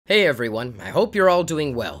Hey everyone, I hope you're all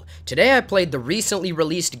doing well. Today I played the recently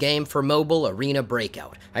released game for mobile, Arena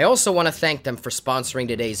Breakout. I also want to thank them for sponsoring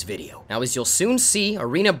today's video. Now as you'll soon see,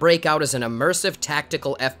 Arena Breakout is an immersive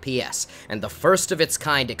tactical FPS, and the first of its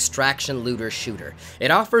kind extraction looter shooter.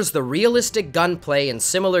 It offers the realistic gunplay and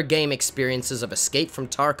similar game experiences of Escape from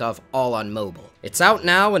Tarkov all on mobile. It's out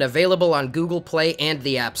now and available on Google Play and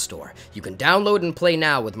the App Store. You can download and play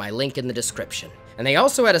now with my link in the description. And they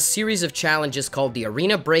also had a series of challenges called the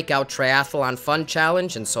Arena Breakout Triathlon Fun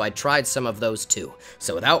Challenge, and so I tried some of those too.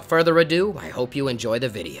 So without further ado, I hope you enjoy the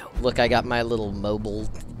video. Look, I got my little mobile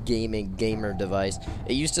gamer device.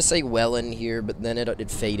 It used to say Welyn here, but then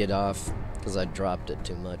it faded off because I dropped it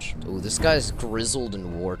too much. Ooh, this guy's grizzled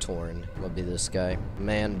and war-torn. What would be this guy?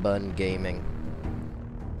 Man Bun Gaming.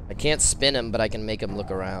 I can't spin him, but I can make him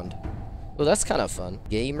look around. Oh, that's kind of fun.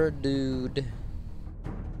 Gamer dude.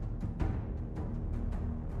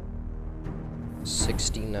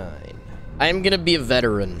 69. I am gonna be a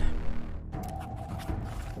veteran.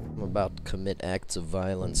 I'm about to commit acts of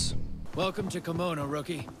violence. Welcome to Kimono,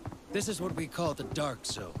 rookie. This is what we call the dark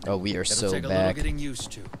zone. Oh, we are so take a back. little getting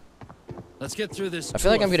used to. Let's get through this. I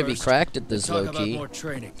feel like I'm gonna be first. cracked at this, Talk low-key. about more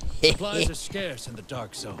training. Supplies are scarce in the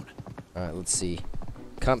dark zone. All right, let's see.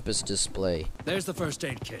 Compass display. There's the first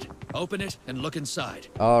aid kit. Open it and look inside.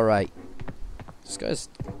 All right. This guy's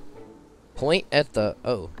point at the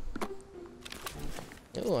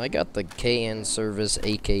Oh, I got the KN service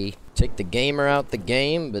AK. Take the gamer out the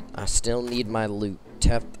game, but I still need my loot.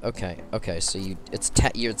 Tap. Okay. So it's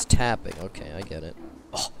tapping. Okay, I get it.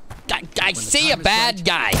 Oh, I see a bad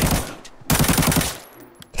guy.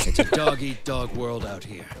 It's a dog-eat-dog world out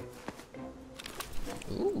here.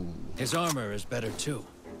 Ooh. His armor is better too.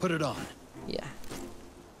 Put it on.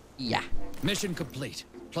 Yeah. Mission complete.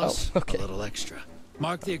 Plus a little extra.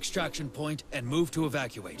 Mark the extraction point and move to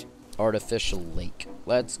evacuate. Artificial lake.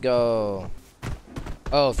 Let's go.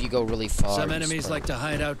 Oh, if you go really far. Some enemies like to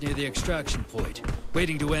hide out near the extraction point,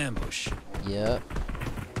 waiting to ambush. Yeah.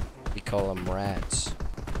 We call them rats.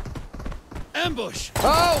 Ambush!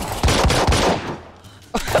 Oh!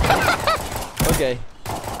 Okay.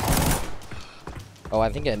 Oh, I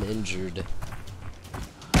think I'm injured.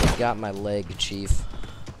 I got my leg, Chief.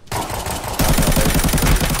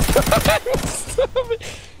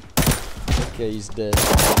 Okay, he's dead.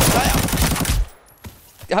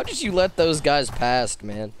 How did you let those guys past,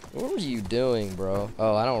 man? What were you doing, bro?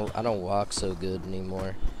 Oh, I don't walk so good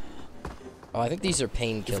anymore. Oh, I think these are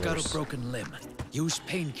painkillers. You've got a broken limb. Use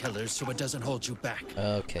painkillers so it doesn't hold you back.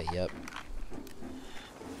 Okay, yep.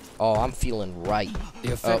 Oh, I'm feeling right.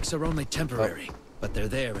 The effects are only temporary, but they're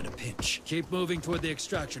there in a pinch. Keep moving toward the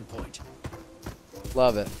extraction point.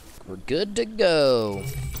 Love it. We're good to go.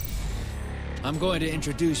 I'm going to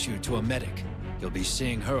introduce you to a medic. You'll be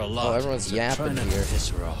seeing her a lot. Oh, everyone's so yapping try not here. to piss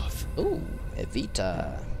her off. Ooh,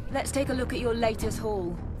 Evita. Let's take a look at your latest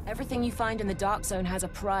haul. Everything you find in the dark zone has a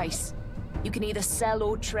price. You can either sell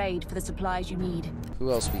or trade for the supplies you need.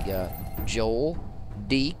 Who else we got? Joel,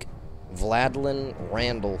 Deke, Vladlin,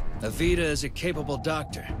 Randall. Evita is a capable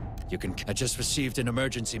doctor. I just received an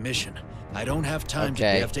emergency mission. I don't have time to.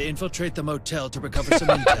 We have to infiltrate the motel to recover some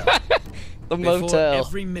intel. The Before motel.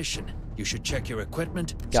 every mission, you should check your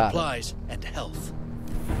equipment, supplies, and health.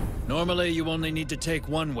 Normally, you only need to take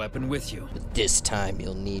one weapon with you. But this time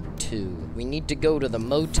you'll need two. We need to go to the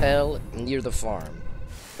motel near the farm.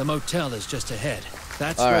 The motel is just ahead.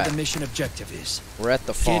 That's where the mission objective is. We're at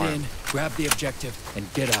the farm. Get in, grab the objective,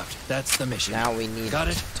 and get out. That's the mission. Now we need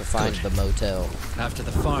to find the motel. After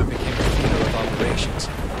the farm became a theater of operations,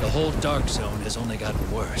 the whole dark zone has only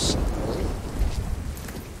gotten worse.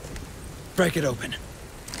 Break it open.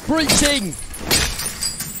 Breaching!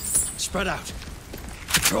 Spread out.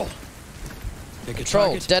 Control. Pick a Control,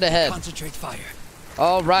 target, dead ahead. Concentrate fire.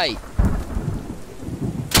 All right.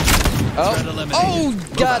 Oh,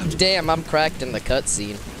 god damn, I'm cracked in the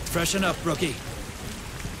cutscene. Freshen up, rookie.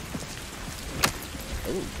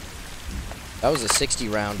 Ooh. That was a 60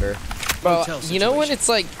 rounder. Bro, you know when it's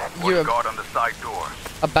like you're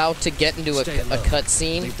about to get into a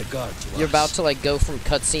cutscene? You're about to like go from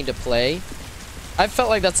cutscene to play? I felt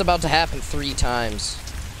like that's about to happen 3 times.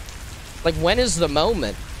 Like, when is the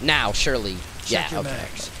moment? Now, surely. Check your okay.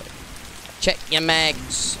 mags. Check your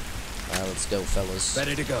mags. Alright, let's go, fellas.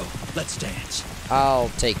 Ready to go. Let's dance. I'll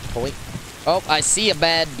take point. Oh, I see a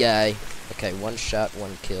bad guy. Okay, 1 shot,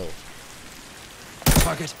 1 kill.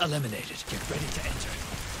 Target eliminated. Get ready to enter.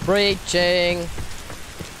 Breaching.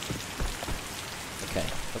 Okay,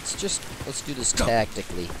 let's do this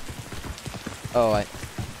tactically. Oh,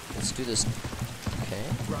 let's do this. Okay.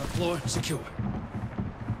 Ground floor secure.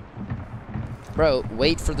 Bro,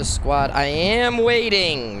 wait for the squad. I am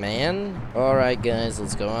waiting, man. All right, guys,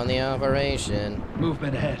 let's go on the operation.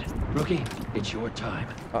 Movement ahead. Rookie, it's your time.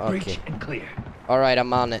 Okay. Breach and clear. All right,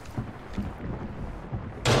 I'm on it.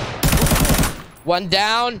 One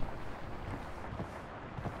down.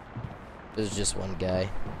 There's just one guy.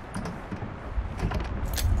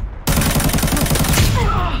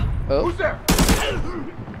 Oh. Who's there?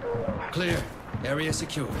 Clear. Area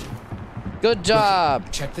secured. Good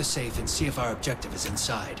job. Check the safe and see if our objective is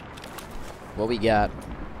inside. What we got?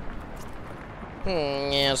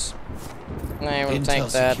 Yes. I will Intel take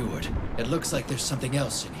that. secured. It looks like there's something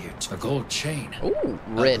else in here. A gold chain. Ooh,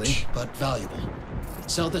 rich. Ugly, but valuable.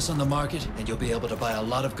 Sell this on the market, and you'll be able to buy a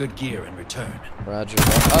lot of good gear in return. Roger.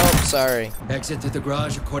 Oh, sorry. Exit through the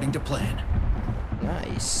garage according to plan.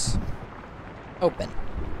 Nice. Open.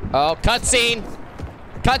 Oh, cutscene.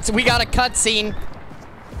 We got a cutscene.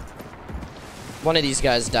 One of these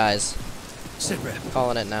guys dies. Sit rep.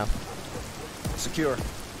 Calling it now. Secure.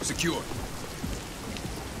 Secure.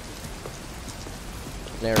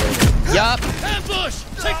 Narrator. Yup. Ambush!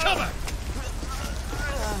 Take cover!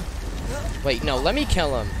 Wait, no, let me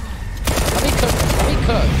kill him. Let me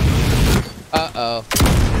cook. Uh-oh.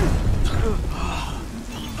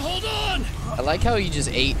 Hold on! I like how he just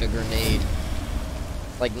ate a grenade.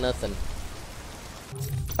 Like nothing.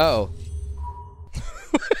 Oh.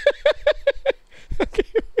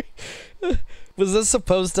 Was this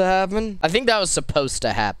supposed to happen? I think that was supposed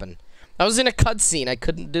to happen. I was in a cutscene. I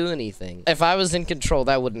couldn't do anything. If I was in control,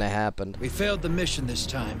 that wouldn't have happened. We failed the mission this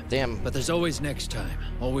time. Damn. But there's always next time.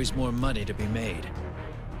 Always more money to be made.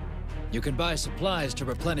 You can buy supplies to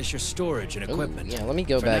replenish your storage and equipment. Ooh, yeah, let me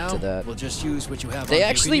go For back now, to that. We'll just use what you have. They on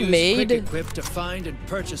actually you. You can use made- Quick Equip to find and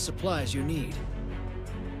purchase supplies you need.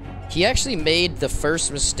 He actually made the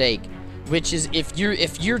first mistake, which is if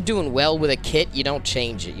you're doing well with a kit, you don't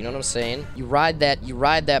change it. You know what I'm saying? You ride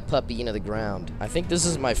that puppy into the ground. I think this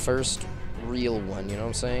is my first real one. You know what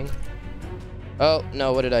I'm saying? Oh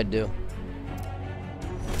no, what did I do?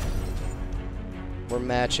 We're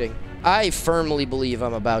matching. I firmly believe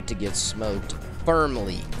I'm about to get smoked.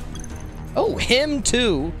 Firmly. Oh, him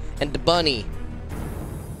too, and the bunny.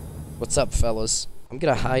 What's up, fellas? I'm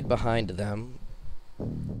gonna hide behind them.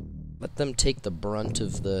 Let them take the brunt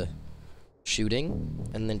of the shooting,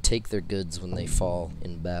 and then take their goods when they fall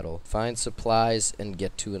in battle. Find supplies and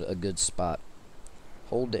get to a good spot.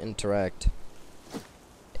 Hold to interact.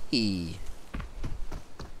 Hey.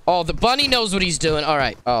 Oh, the bunny knows what he's doing. All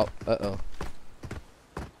right. Oh, uh-oh.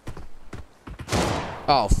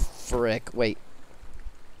 Oh, frick. Wait.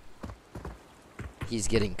 He's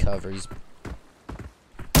getting cover. He's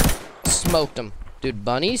smoked him. Dude,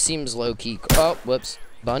 bunny seems low-key. Oh, whoops.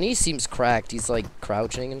 Bunny seems cracked. He's like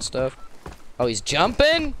crouching and stuff. Oh, he's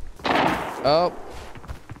jumping? Oh.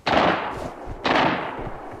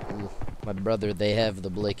 Ooh, my brother, they have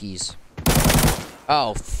the blickies.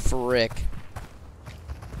 Oh, frick.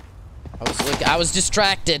 I was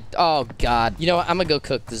distracted. Oh, God. You know what? I'm gonna go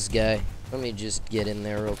cook this guy. Let me just get in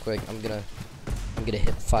there real quick. I'm gonna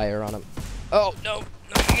hit fire on him. Oh, no.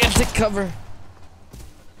 No, you gotta take cover.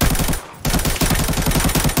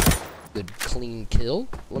 Good clean kill.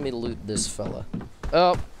 Let me loot this fella.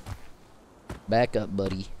 Oh. Back up,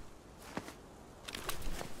 buddy.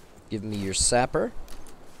 Give me your sapper.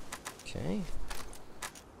 Okay.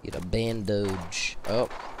 Get a bandage. Oh.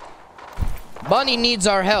 Bunny needs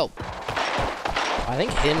our help. I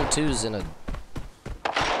think him too's in a...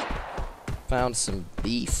 Found some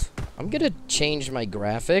beef. I'm gonna change my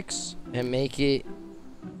graphics and make it...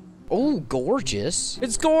 Oh, gorgeous.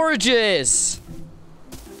 It's gorgeous!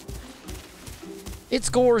 It's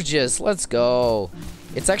gorgeous. Let's go.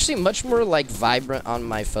 It's actually much more like vibrant on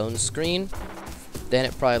my phone screen than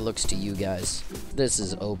it probably looks to you guys. This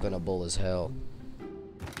is openable as hell.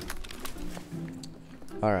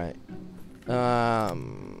 All right.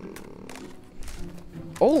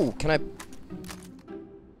 Oh, can I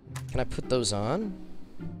put those on?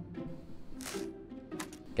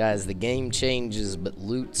 Guys, the game changes, but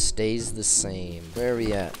loot stays the same. Where are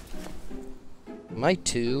we at? Am I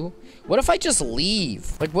two? What if I just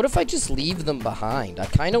leave? Like, what if I just leave them behind? I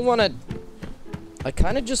kind of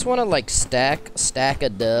just want to, like, stack a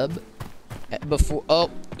dub before... Oh,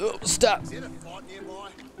 stop.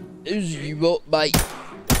 Is you bite.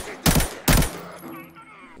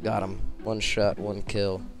 Got him. One shot, one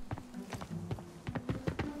kill.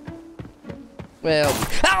 Well,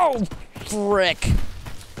 ow! Frick!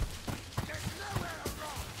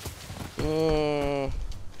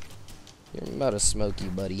 You're about to smoke you,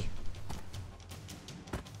 buddy.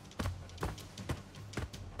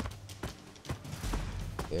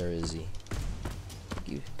 Where is he?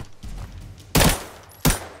 You.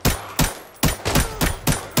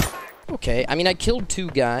 Okay, I mean, I killed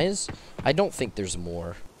 2 guys. I don't think there's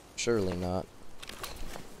more. Surely not.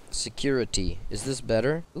 Security. Is this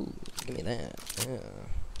better? Ooh, give me that. Yeah.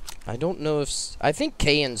 I don't know if... I think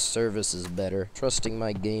K&'s service is better. Trusting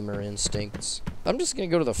my gamer instincts. I'm just gonna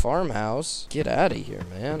go to the farmhouse. Get out of here,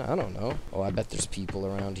 man. I don't know. Oh, I bet there's people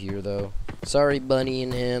around here, though. Sorry, Bunny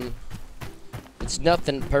and him. It's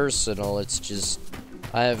nothing personal. It's just...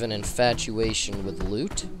 I have an infatuation with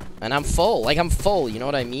loot. And I'm full. Like, I'm full. You know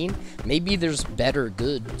what I mean? Maybe there's better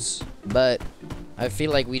goods. But... I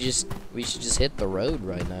feel like we should just hit the road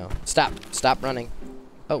right now. Stop. Stop running.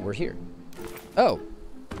 Oh, we're here. Oh.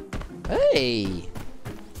 Hey.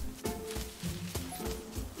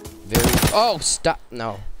 Oh, stop.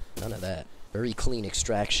 No. None of that. Very clean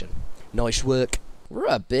extraction. Nice work. We're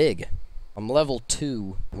up big. I'm level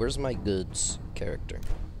 2. Where's my goods character?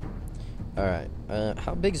 Alright.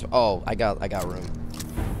 How big is... Oh, I got room.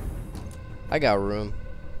 I got room.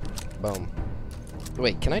 Boom.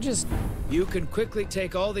 Wait, can I just... You can quickly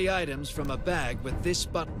take all the items from a bag with this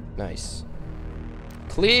button. Nice.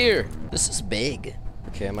 Clear! This is big.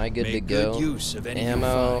 Okay, am I good to go? Good use of any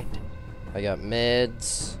ammo. you find. I got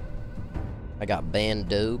meds. I got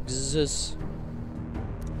bandogs.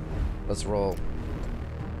 Let's roll.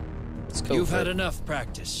 Let's go. You've had enough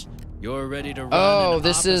practice. You're ready to run. Oh,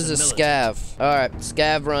 this is a scav. Alright,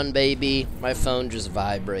 scav run, baby. My phone just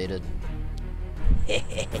vibrated.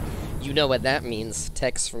 You know what that means.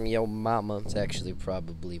 Text from yo mama. It's actually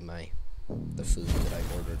probably the food that I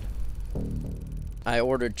ordered. I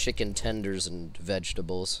ordered chicken tenders and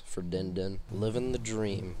vegetables for Din Din. Living the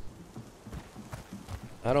dream.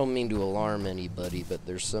 I don't mean to alarm anybody, but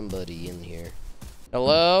there's somebody in here.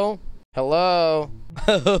 Hello? Hello?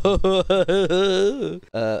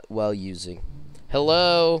 While using.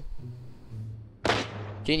 Hello?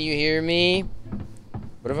 Can you hear me?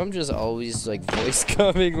 What if I'm just always, like, voice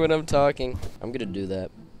coming when I'm talking? I'm gonna do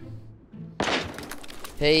that.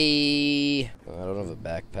 Hey! Oh, I don't have a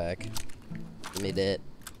backpack. Give me that.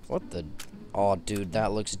 What the... Oh, dude,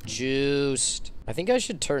 that looks juiced. I think I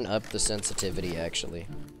should turn up the sensitivity, actually.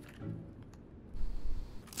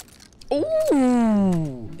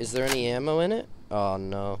 Ooh! Is there any ammo in it? Oh,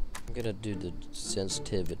 no. I'm gonna do the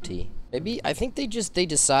sensitivity. Maybe, I think they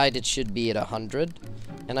decide it should be at 100.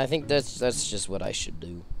 And I think that's just what I should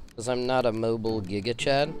do. Because I'm not a mobile Giga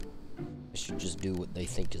Chad. I should just do what they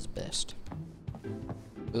think is best.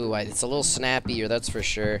 Ooh, it's a little snappier, that's for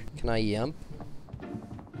sure. Can I yump?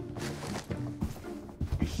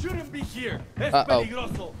 You shouldn't be here.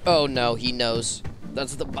 Uh-oh. Oh no, he knows.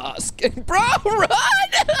 That's the boss. Bro, run!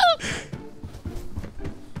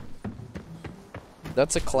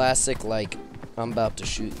 That's a classic, like, I'm about to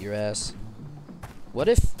shoot your ass. What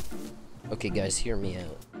if... Okay, guys, hear me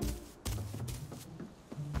out.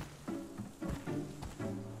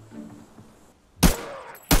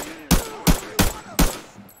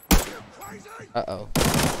 Uh-oh.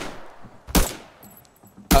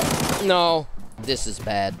 No. This is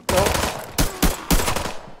bad. Oh.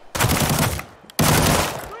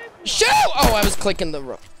 Shoot! Oh, I was clicking the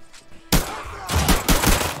wrong...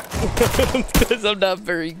 Because I'm not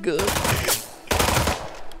very good.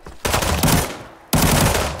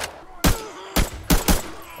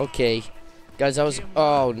 Okay. Guys, I was...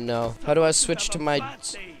 Oh, no. How do I switch to my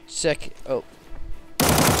second... Oh.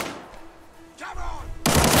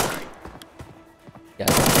 Guys,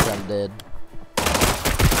 I think I'm dead.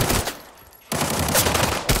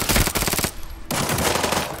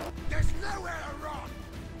 There's nowhere to run.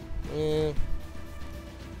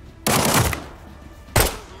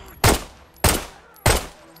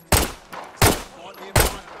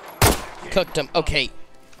 Cooked him. Okay.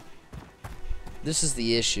 This is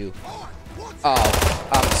the issue. Oh,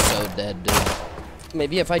 I'm so dead, dude.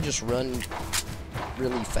 Maybe if I just run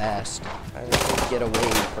really fast, I can get away,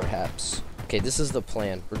 perhaps. Okay, this is the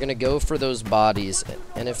plan. We're gonna go for those bodies,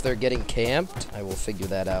 and if they're getting camped, I will figure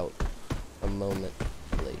that out a moment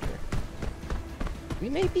later. We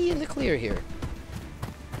may be in the clear here.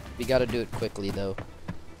 We gotta do it quickly, though.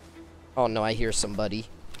 Oh, no, I hear somebody.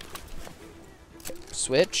 Okay,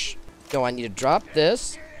 switch. No, I need to drop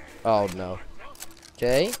this. Oh, no.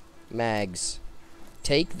 Okay. Mags.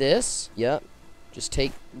 Take this. Yep. Just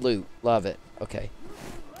take loot. Love it. Okay.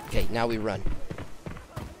 Okay, now we run.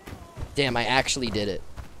 Damn, I actually did it.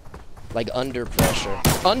 Like, under pressure.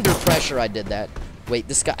 Under pressure, I did that. Wait,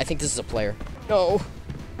 this guy... I think this is a player. No.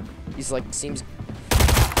 He's like, seems...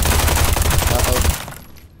 Uh-oh.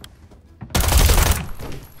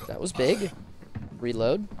 That was big.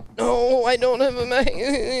 Reload. No, I don't have a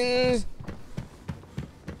mag.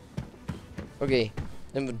 Okay,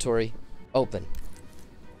 inventory. Open.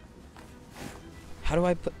 How do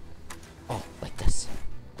I put... Oh, like this.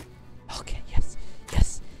 Okay, yes,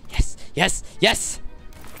 yes, yes, yes, yes!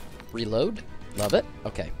 Reload. Love it.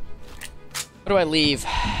 Okay. Where do I leave?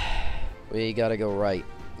 We gotta go right.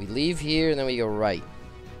 We leave here and then we go right.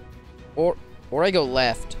 Or I go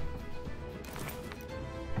left.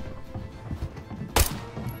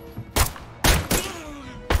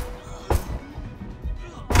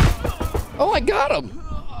 Oh, I got him!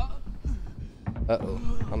 Uh-oh.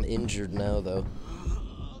 I'm injured now, though.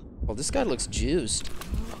 Oh, this guy looks juiced.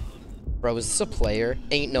 Bro, is this a player?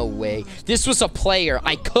 Ain't no way. This was a player.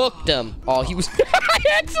 I cooked him. Oh, he was... I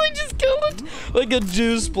actually just killed him like a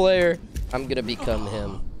juice player. I'm gonna become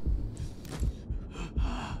him.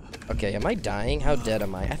 Okay, am I dying? How dead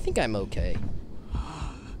am I? I think I'm okay.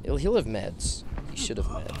 He'll have meds. He should have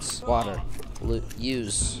meds. Water.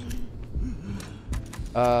 Use.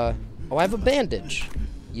 Oh, I have a bandage.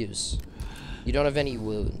 Use. You don't have any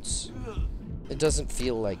wounds. It doesn't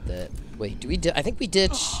feel like that. Wait, do we I think we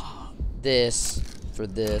ditch this for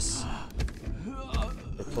this.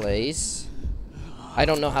 Replace. I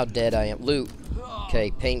don't know how dead I am. Loot.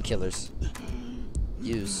 Okay, painkillers.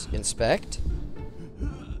 Use. Inspect.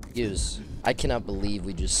 Use. I cannot believe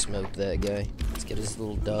we just smoked that guy. Let's get his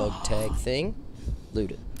little dog tag thing.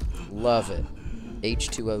 Loot it. Love it.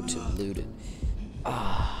 H2O2. Loot it.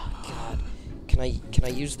 Ah, God. Can I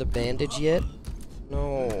use the bandage yet?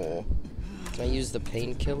 No. Can I use the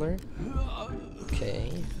painkiller?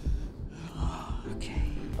 Okay. Okay.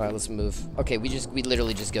 Alright, let's move. Okay, we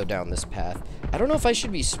literally just go down this path. I don't know if I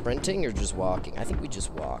should be sprinting or just walking. I think we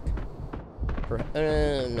just walk.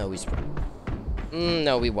 No, we sprint.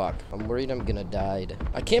 No, we walk. I'm worried I'm gonna die.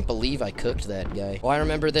 I can't believe I cooked that guy. Oh, I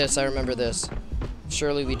remember this. I remember this.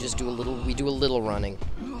 Surely we just do a little running.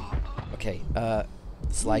 Okay,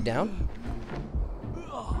 slide down.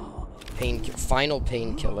 Final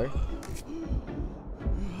painkiller.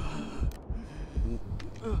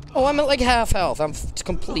 Oh, I'm at like half health. I'm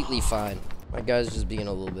completely fine. My guy's just being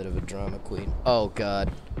a little bit of a drama queen. Oh,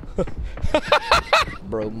 God.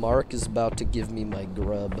 Bro, Mark is about to give me my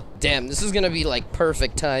grub. Damn, this is gonna be like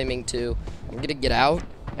perfect timing, too. I'm gonna get out,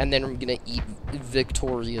 and then I'm gonna eat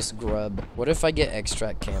victorious grub. What if I get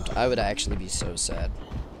extract camped? I would actually be so sad.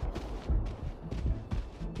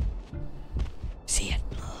 See it.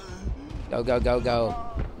 Go, go, go, go.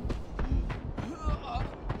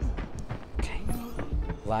 Okay.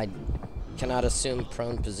 Lie. Cannot assume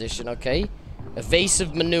prone position. Okay.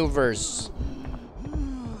 Evasive maneuvers.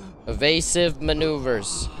 Evasive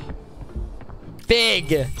maneuvers.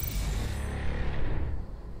 Big.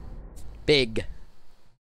 Big.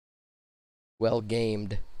 Well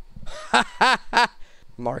gamed.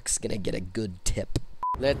 Mark's gonna get a good tip.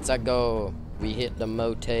 Let's go. We hit the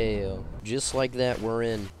motel. Just like that, we're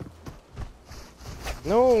in.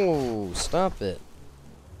 No, stop it.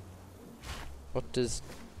 What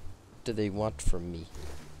do they want from me?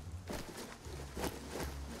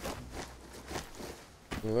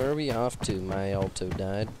 Where are we off to? My alto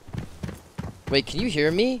died. Wait, can you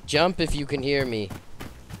hear me? Jump if you can hear me.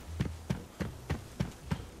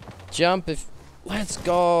 Jump if... Let's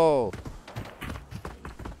go!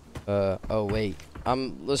 Oh wait.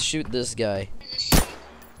 Let's shoot this guy.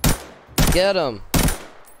 Get him!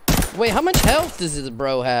 Wait, how much health does this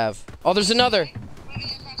bro have? Oh, there's another!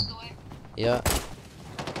 Yeah.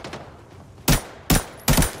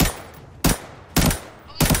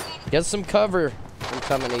 Get some cover. I'm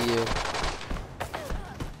coming to you.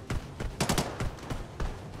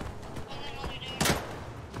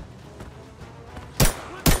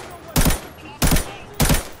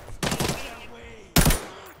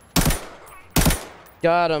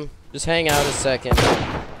 Got him. Just hang out a second.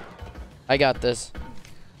 I got this.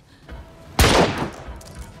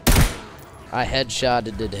 I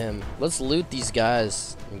headshotted him. Let's loot these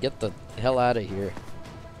guys and get the hell out of here.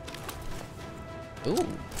 Ooh.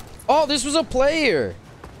 Oh, this was a player.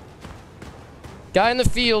 Guy in the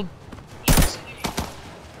field.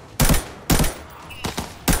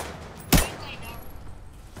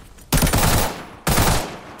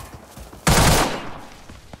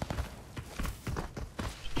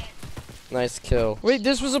 Nice kill. Wait,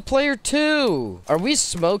 this was a player too. Are we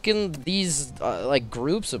smoking these like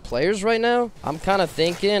groups of players right now? I'm kind of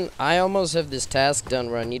thinking I almost have this task done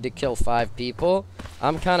where I need to kill 5 people.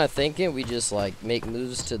 I'm kind of thinking we just like make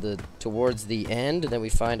moves towards the end, and then we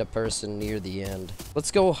find a person near the end. Let's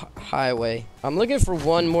go highway. I'm looking for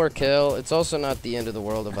one more kill. It's also not the end of the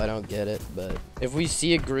world if I don't get it, but if we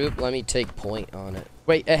see a group, let me take point on it.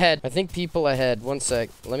 Wait, ahead. I think people ahead. One sec.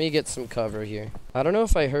 Let me get some cover here. I don't know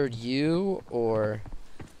if I heard you or...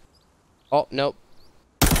 Oh, nope.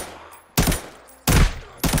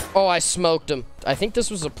 Oh, I smoked him. I think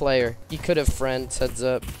this was a player. He could have friends, heads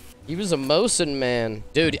up. He was a Mosin man.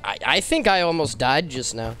 Dude, I think I almost died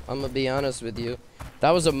just now. I'm gonna be honest with you.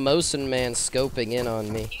 That was a Mosin man scoping in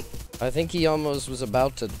on me. I think he almost was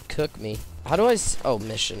about to cook me. How do I oh,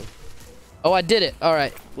 mission. Oh, I did it. All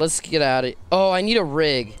right, let's get out of it. Oh, I need a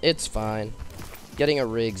rig. It's fine. Getting a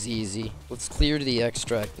rig's easy. Let's clear to the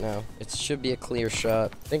extract now. It should be a clear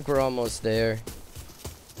shot. I think we're almost there.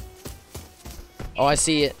 Oh, I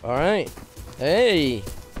see it. All right. Hey,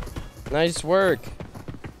 nice work.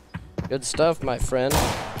 Good stuff, my friend.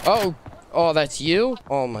 Oh, oh, that's you?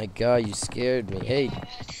 Oh my God, you scared me. Hey,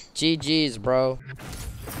 GG's, bro.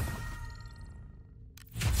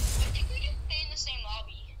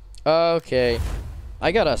 Okay.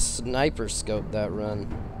 I got a sniper scope that run.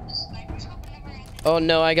 Oh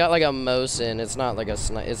no, I got like a Mosin. It's not like a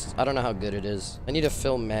sniper. I don't know how good it is. I need to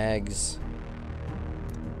fill mags.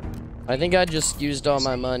 I think I just used all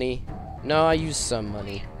my money. No, I used some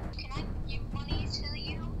money. Can I give money to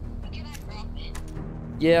you? Can I drop it?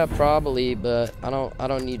 Yeah, probably, but I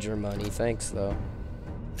don't need your money. Thanks though.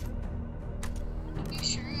 You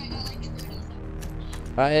sure? I got like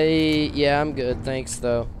 20. Yeah, I'm good. Thanks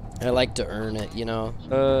though. I like to earn it, you know.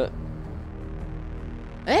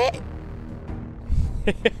 Hey.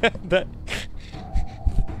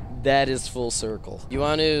 That is full circle. You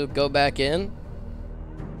want to go back in?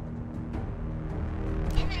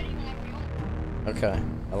 I'm ready whenever you want. Okay.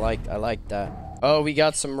 I like that. Oh, we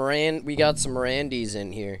got some Randys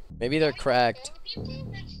in here. Maybe they're cracked.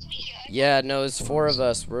 Yeah, no, it's 4 of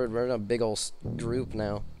us. We're in a big old group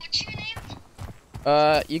now. What's your name?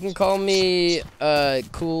 You can call me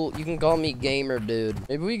cool. You can call me Gamer Dude.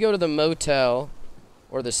 Maybe we go to the motel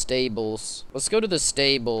or the stables. Let's go to the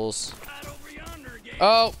stables.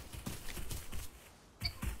 Oh.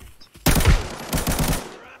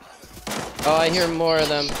 Oh, I hear more of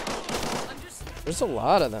them. There's a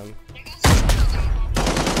lot of them.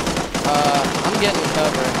 I'm getting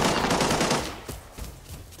cover.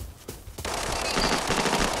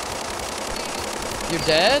 You're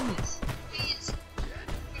dead?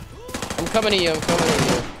 I'm coming to you, I'm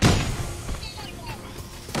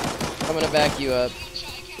gonna back you up.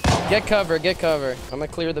 Get cover, get cover. I'm gonna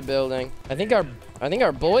clear the building. I think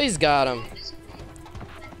our boys got him.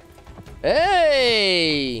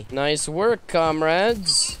 Hey! Nice work,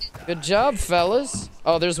 comrades. Good job, fellas.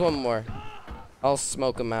 Oh, there's one more. I'll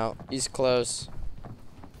smoke him out. He's close.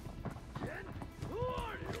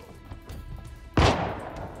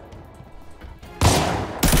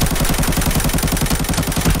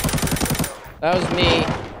 That was me.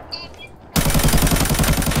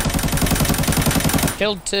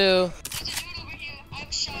 Killed 2. There's a dude over here. I have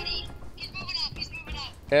a shotty. He's moving up. He's moving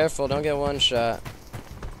up. Careful, don't get one shot.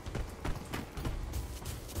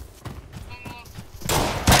 I'm off.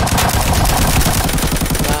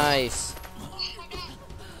 Nice.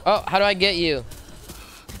 Oh, how do I get you?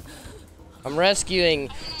 I'm rescuing.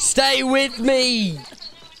 Stay with me!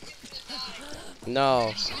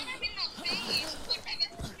 No.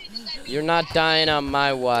 You're not dying on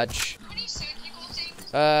my watch.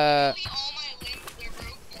 Let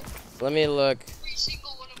me look.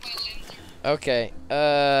 Okay.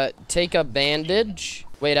 Take a bandage.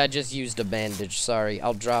 Wait, I just used a bandage. Sorry,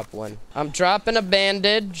 I'll drop one. I'm dropping a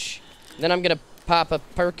bandage. Then I'm gonna pop a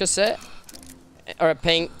Percocet. Or a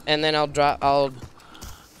paint, and then I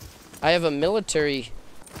have a military.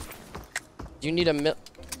 Do you need a mil?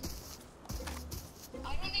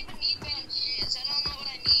 I don't even need bandages. I don't know what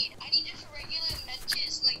I need. I need just a regular med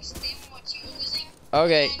kit, like same what you're using.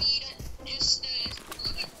 Okay. I need just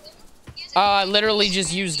Oh, I literally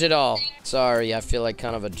just used it all. Sorry, I feel like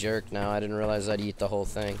kind of a jerk now. I didn't realize I'd eat the whole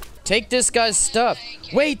thing. Take this guy's stuff.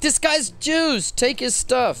 Wait, this guy's Jews. Take his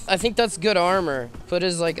stuff. I think that's good armor. Put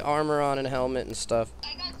his like armor on and helmet and stuff.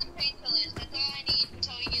 I got some painkillers. That's all I need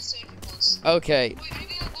until we get surgicals. Okay. Wait,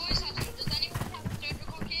 maybe our boys have them. Does anyone have a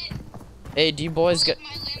surgical kit? Hey, do you boys get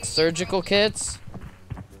surgical kits?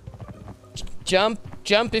 Jump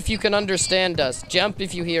if you can understand us. Jump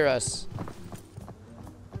if you hear us.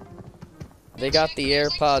 They got the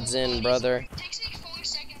AirPods in, brother. It takes me 4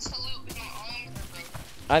 seconds to load with my arms are broken.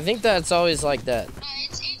 I think that's always like that.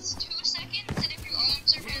 It's 2 seconds, and if your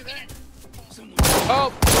arms are broken.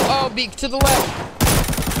 Oh, beak to the left.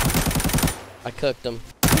 I cooked him.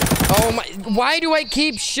 Oh my, why do I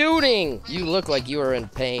keep shooting? You look like you are in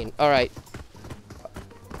pain. All right.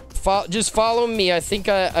 Just follow me. I think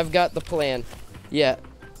I've got the plan. Yeah.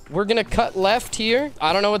 We're gonna cut left here.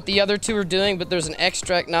 I don't know what the other 2 are doing, but there's an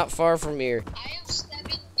extract not far from here. I have 7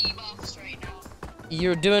 debuffs right now.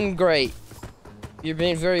 You're doing great. You're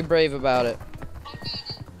being very brave about it. I'm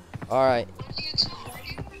good. All right. What do you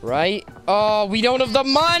expect? Right? Oh, we don't have the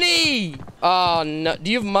money! Oh, no.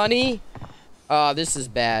 Do you have money? Oh, this is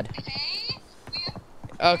bad.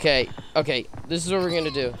 Okay, okay. This is what we're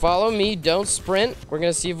gonna do. Follow me, don't sprint. We're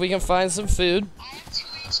gonna see if we can find some food. I have 2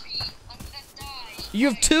 HP. I'm gonna die. You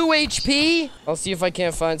have 2 HP? I'll see if I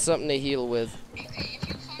can't find something to heal with. Okay, if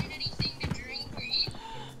you find anything to drink or eat,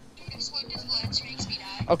 explosive ledge makes me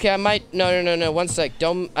die. Okay, I might. No. 1 sec.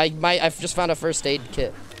 Don't. I've just found a first aid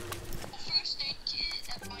kit. A first aid kit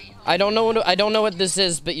that might help. I don't know what this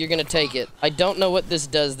is, but you're gonna take it. I don't know what this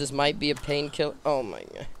does. This might be a painkiller. Oh my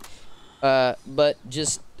god. But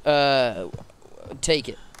just take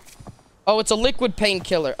it. Oh, it's a liquid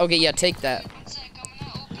painkiller. Okay, yeah, take that. 1 sec, I'm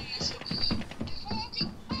gonna open this and eat.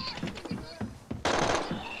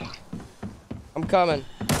 I'm coming.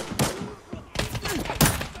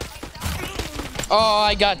 Oh,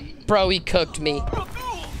 I got, bro, he cooked me.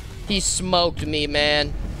 He smoked me,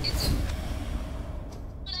 man.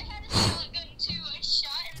 But I had a shotgun too. I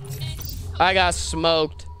shot and missed. I got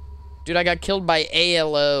smoked. Dude, I got killed by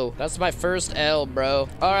ALO. That's my first L, bro.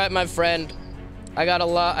 All right, my friend. I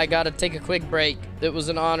gotta take a quick break. It was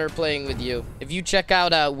an honor playing with you. If you check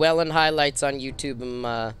out Welyn highlights on YouTube,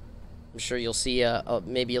 I'm sure you'll see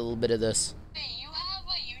maybe a little bit of this. Wait, you have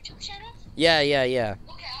a YouTube channel? Yeah. Okay, I'm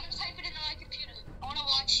gonna type it into my computer. I wanna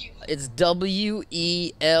watch you. It's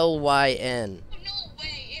WELYN. Oh, no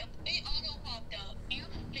way. It auto popped up. You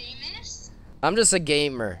famous? I'm just a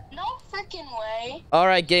gamer. No freaking way. All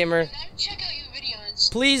right, gamer. I gotta check out your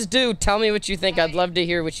videos. Please do. Tell me what you think. I'd love to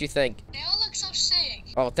hear what you think. They all look so sick.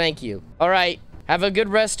 Oh, thank you. All right. Have a good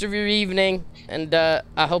rest of your evening, and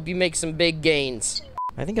I hope you make some big gains.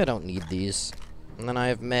 I think I don't need these. And then I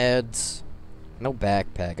have meds. No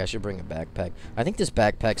backpack. I should bring a backpack. I think this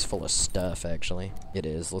backpack's full of stuff, actually. It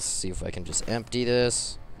is. Let's see if I can just empty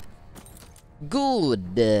this.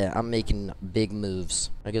 Good. I'm making big moves.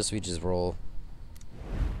 I guess we just roll.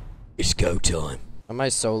 It's go time. Am I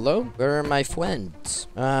solo? Where are my friends?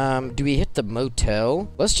 Do we hit the motel?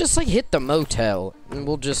 Let's just, like, hit the motel. And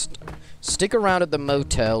we'll just stick around at the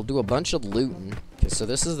motel, do a bunch of looting. Okay, so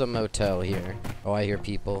this is the motel here. Oh, I hear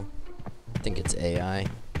people. I think it's AI.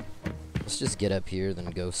 Let's just get up here, then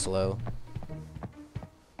go slow.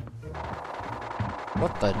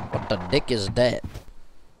 What the dick is that?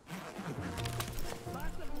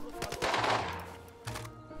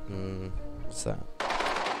 What's that?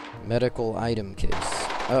 Medical item case.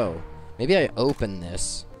 Oh, maybe I open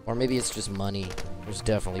this. Or maybe it's just money. There's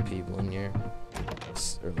definitely people in here.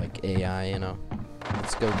 Or like AI, you know.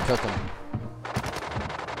 Let's go cook them.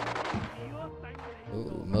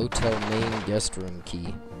 Ooh, motel main guest room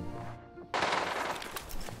key.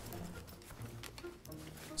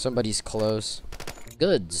 Somebody's close.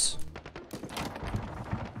 Goods.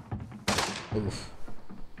 Oof.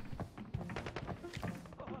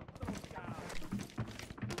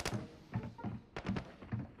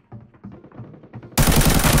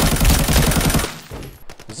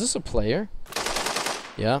 Is this a player?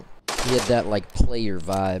 Yeah. He had that, like, player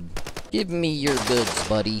vibe. Give me your goods,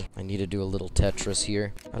 buddy. I need to do a little Tetris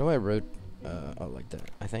here. How do I oh, like that,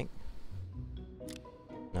 I think.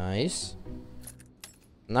 Nice.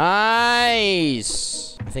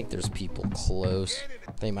 Nice! I think there's people close.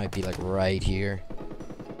 They might be, like, right here.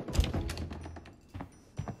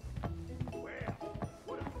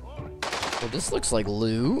 Well, this looks like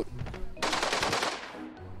loot.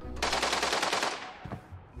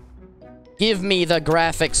 Give me the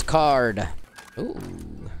graphics card. Ooh.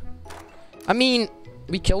 I mean,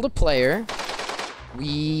 we killed a player.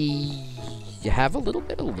 We have a little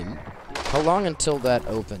bit of loot. How long until that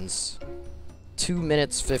opens? 2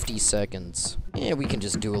 minutes, 50 seconds. Yeah, we can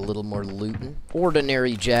just do a little more looting.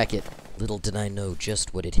 Ordinary jacket. Little did I know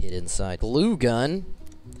just what it hid inside. Glue gun.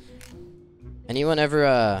 Anyone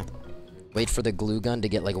ever, wait for the glue gun to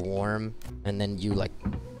get, like, warm, and then you, like,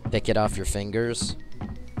 pick it off your fingers?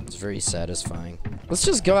 It's very satisfying. Let's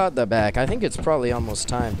just go out the back. I think it's probably almost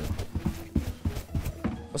time to...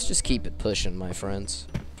 Let's just keep it pushing, my friends.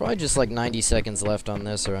 Probably just like 90 seconds left on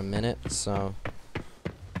this, or a minute, so...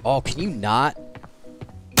 Oh, can you not?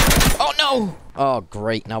 Oh, no! Oh,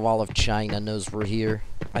 great. Now all of China knows we're here.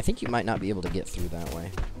 I think you might not be able to get through that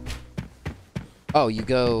way. Oh, you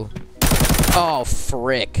go... Oh,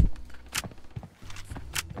 frick.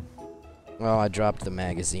 Well, I dropped the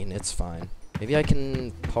magazine. It's fine. Maybe I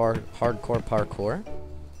can hardcore parkour.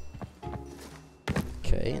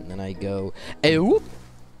 Okay, and then I go... Ew!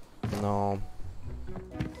 No.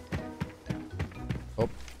 Oh.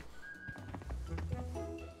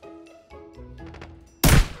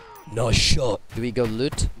 Nice shot. Do we go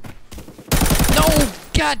loot? No!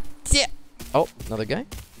 God damn! Oh, another guy?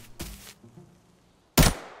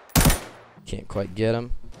 Can't quite get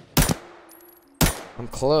him. I'm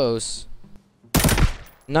close.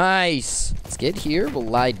 Nice. Let's get here. We'll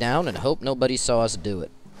lie down and hope nobody saw us do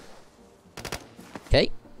it.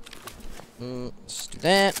 Okay. Let's do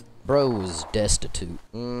that. Bro is destitute.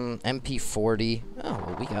 MP40.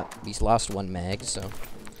 Oh, well, we lost one mag, so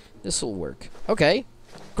this will work. Okay.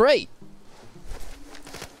 Great.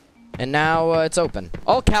 And now it's open.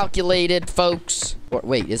 All calculated, folks. Or,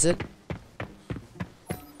 wait, is it?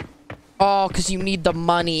 Oh, because you need the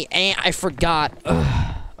money. And I forgot.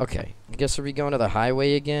 Ugh. Okay. I guess are we going to the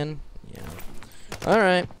highway again? Yeah.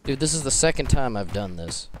 Alright. Dude, this is the second time I've done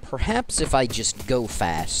this. Perhaps if I just go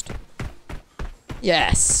fast.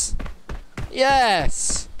 Yes.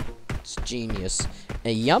 Yes. It's genius.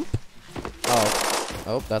 A yump? Oh.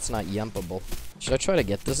 Oh, that's not yumpable. Should I try to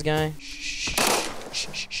get this guy?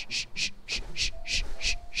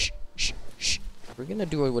 We're gonna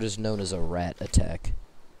do what is known as a rat attack.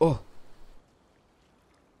 Oh.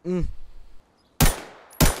 Oh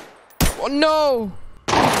no!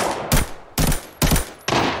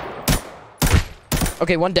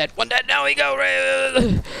 Okay, one dead. One dead. Now we go.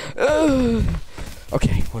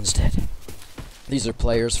 Okay, one's dead. These are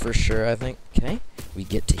players for sure, I think. Okay, we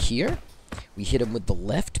get to here. We hit him with the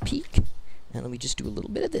left peek. And then we just do a little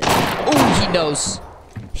bit of this. Oh, he knows.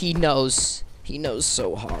 He knows. He knows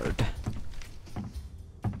so hard.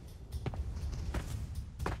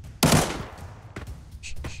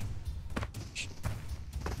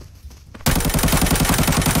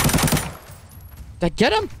 Did I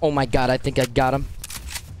get him? Oh my god, I think I got him.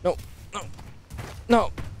 No, no,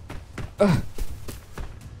 no.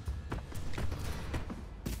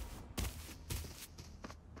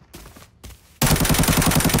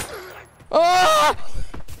 Ah!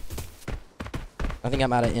 I think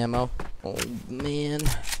I'm out of ammo. Oh man.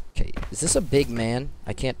 Okay, is this a big man?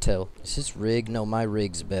 I can't tell. Is his rig? No, my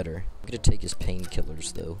rig's better. I'm gonna take his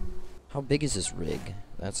painkillers though. How big is his rig?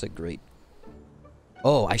 That's a great...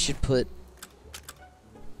 Oh, I should put...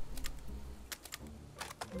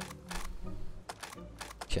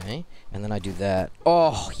 Okay, and then I do that.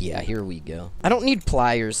 Oh, yeah, here we go. I don't need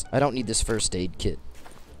pliers. I don't need this first aid kit.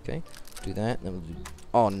 Okay, do that. Then we'll do...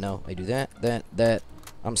 Oh, no. I do that, that.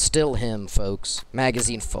 I'm still him, folks.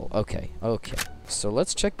 Magazine full. Okay, okay. So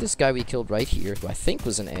let's check this guy we killed right here, who I think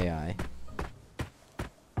was an AI.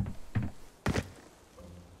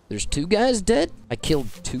 There's 2 guys dead? I killed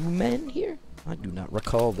 2 men here? I do not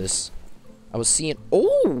recall this. I was seeing...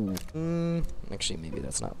 Oh! Actually, maybe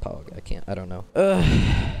that's not Pog. I don't know.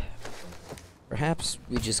 Perhaps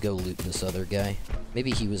we just go loot this other guy.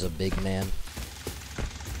 Maybe he was a big man.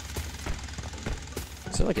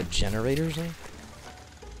 Is there like a generator or something?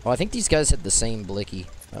 Oh, I think these guys had the same blicky.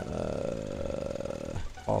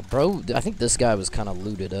 Oh, bro, I think this guy was kind of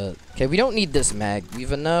looted up. Okay, we don't need this mag. We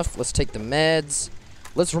have enough. Let's take the meds.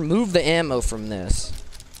 Let's remove the ammo from this.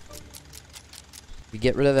 We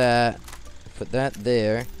get rid of that. Put that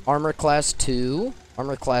there. Armor class 2.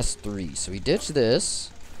 Armor class 3. So we ditch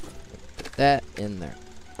this. Put that in there.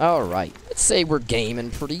 Alright. Let's say we're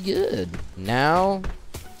gaming pretty good. Now,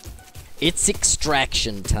 it's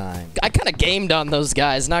extraction time. I kind of gamed on those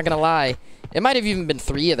guys, not gonna lie. It might have even been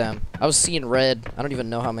 3 of them. I was seeing red. I don't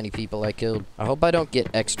even know how many people I killed. I hope I don't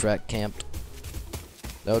get extract camped.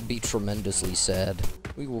 That would be tremendously sad.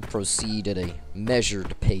 We will proceed at a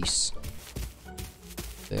measured pace.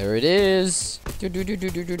 There it is.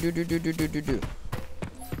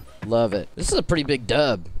 Love it. This is a pretty big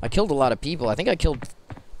dub. I killed a lot of people. I think I killed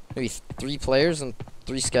maybe 3 players and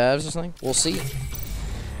 3 scavs or something. We'll see.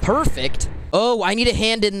 Perfect. Oh, I need a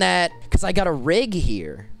hand in that because I got a rig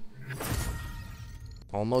here.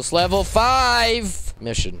 Almost level 5.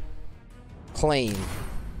 Mission. Claim.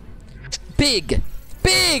 Big.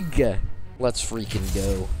 Big. Let's freaking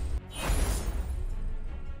go.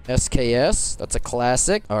 SKS, that's a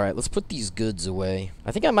classic. Alright, let's put these goods away.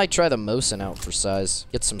 I think I might try the Mosin out for size.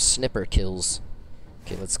 Get some snipper kills.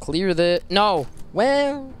 Okay, let's clear the... No!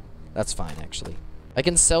 Well, that's fine, actually. I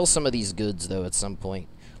can sell some of these goods, though, at some point.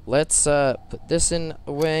 Let's, put this in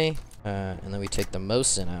away. And then we take the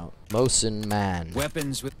Mosin out. Mosin man.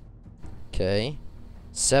 Weapons with... Okay.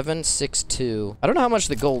 762. I don't know how much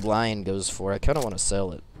the gold lion goes for. I kind of want to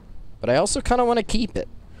sell it. But I also kind of want to keep it.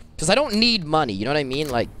 Because I don't need money, you know what I mean?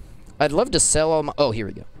 Like, I'd love to sell all my... Oh, here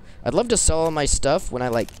we go. I'd love to sell all my stuff when I,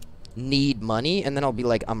 like, need money, and then I'll be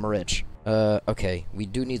like, I'm rich. Okay. We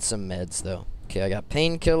do need some meds, though. Okay, I got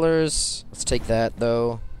painkillers. Let's take that,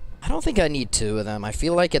 though. I don't think I need 2 of them. I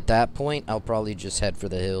feel like at that point, I'll probably just head for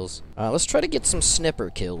the hills. Let's try to get some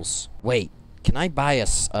snipper kills. Wait. Can I buy a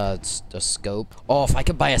scope? Oh, if I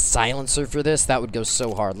could buy a silencer for this, that would go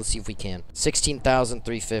so hard. Let's see if we can.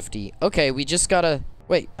 16,350. Okay, we just gotta...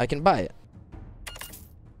 Wait, I can buy it.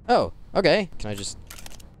 Oh, okay. Can I just...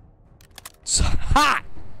 Hot!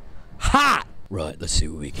 Hot! Right, let's see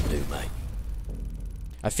what we can do, mate.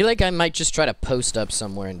 I feel like I might just try to post up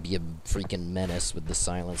somewhere and be a freaking menace with the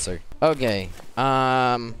silencer. Okay,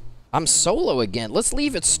 I'm solo again. Let's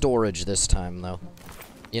leave it storage this time, though.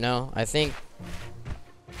 You know, I think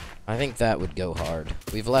that would go hard.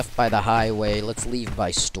 We've left by the highway. Let's leave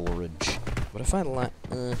by storage. What if I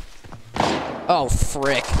Oh,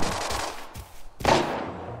 frick.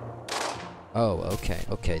 Oh, okay.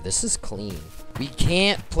 Okay, this is clean. We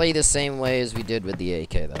can't play the same way as we did with the AK,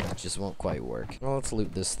 though. It just won't quite work. Well, let's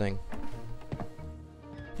loot this thing.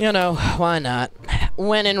 You know, why not?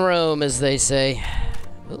 When in Rome, as they say.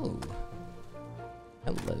 Ooh.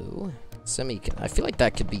 Hello. I feel like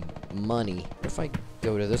that could be money. What if I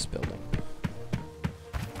go to this building?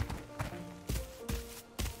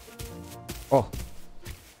 Oh.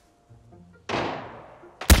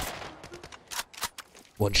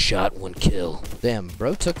 One shot, one kill. Damn,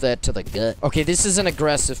 bro took that to the gut. Okay, this is an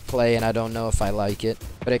aggressive play, and I don't know if I like it,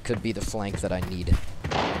 but it could be the flank that I need.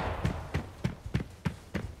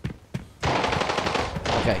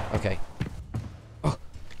 Okay, okay. Oh.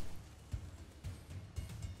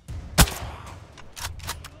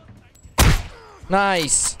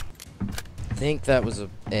 Nice! I think that was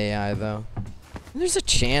a AI, though. There's a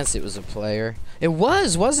chance it was a player. It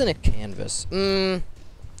was, wasn't it? Canvas. Oh,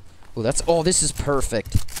 oh, this is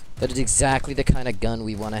perfect. That is exactly the kind of gun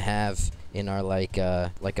we want to have in our, like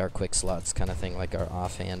our quick slots kind of thing, like our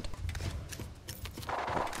offhand.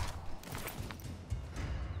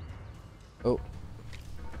 Oh.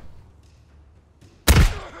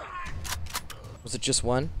 Was it just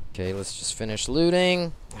one? Okay, let's just finish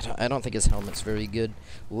looting. I don't think his helmet's very good.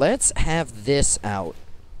 Let's have this out.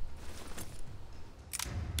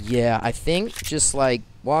 Yeah, I think just, like,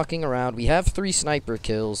 walking around. We have 3 sniper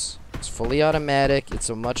kills. It's fully automatic. It's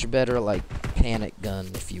a much better, like, panic gun,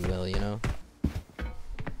 if you will, you know?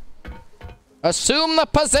 Assume the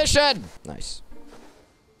position! Nice.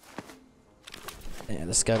 Yeah,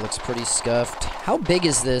 this guy looks pretty scuffed. How big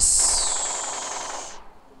is this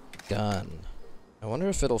gun? I wonder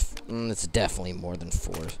if it'll... it's definitely more than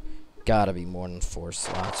 4. Gotta be more than 4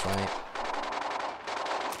 slots, right?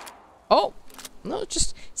 Oh! No,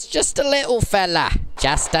 it's just a little fella.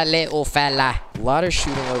 Just a little fella. A lot of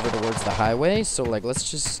shooting over towards the highway, so, like, let's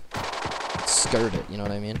just skirt it, you know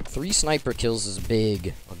what I mean? 3 sniper kills is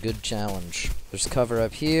big. A good challenge. There's cover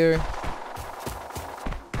up here.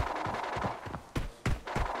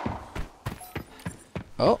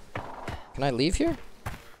 Oh. Can I leave here?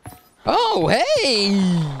 Oh, hey!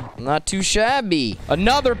 Not too shabby.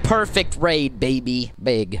 Another perfect raid, baby.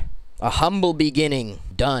 Big. A humble beginning.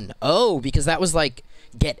 Done. Oh, because that was like,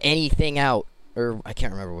 get anything out. Or, I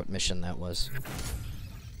can't remember what mission that was.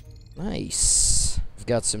 Nice. We've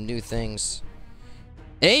got some new things.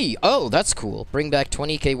 Hey! Oh, that's cool. Bring back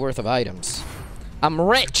 20k worth of items. I'm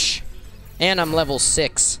rich! And I'm level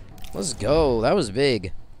 6. Let's go. That was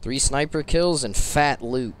big. 3 sniper kills and fat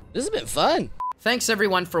loot. This has been fun. Thanks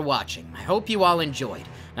everyone for watching. I hope you all enjoyed.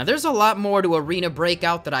 Now there's a lot more to Arena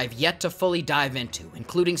Breakout that I've yet to fully dive into,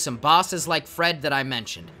 including some bosses like Fred that I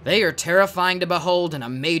mentioned. They are terrifying to behold and a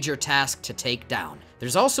major task to take down.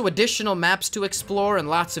 There's also additional maps to explore and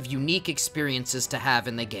lots of unique experiences to have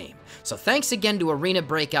in the game. So thanks again to Arena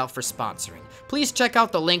Breakout for sponsoring. Please check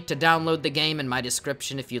out the link to download the game in my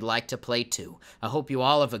description if you'd like to play too. I hope you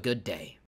all have a good day.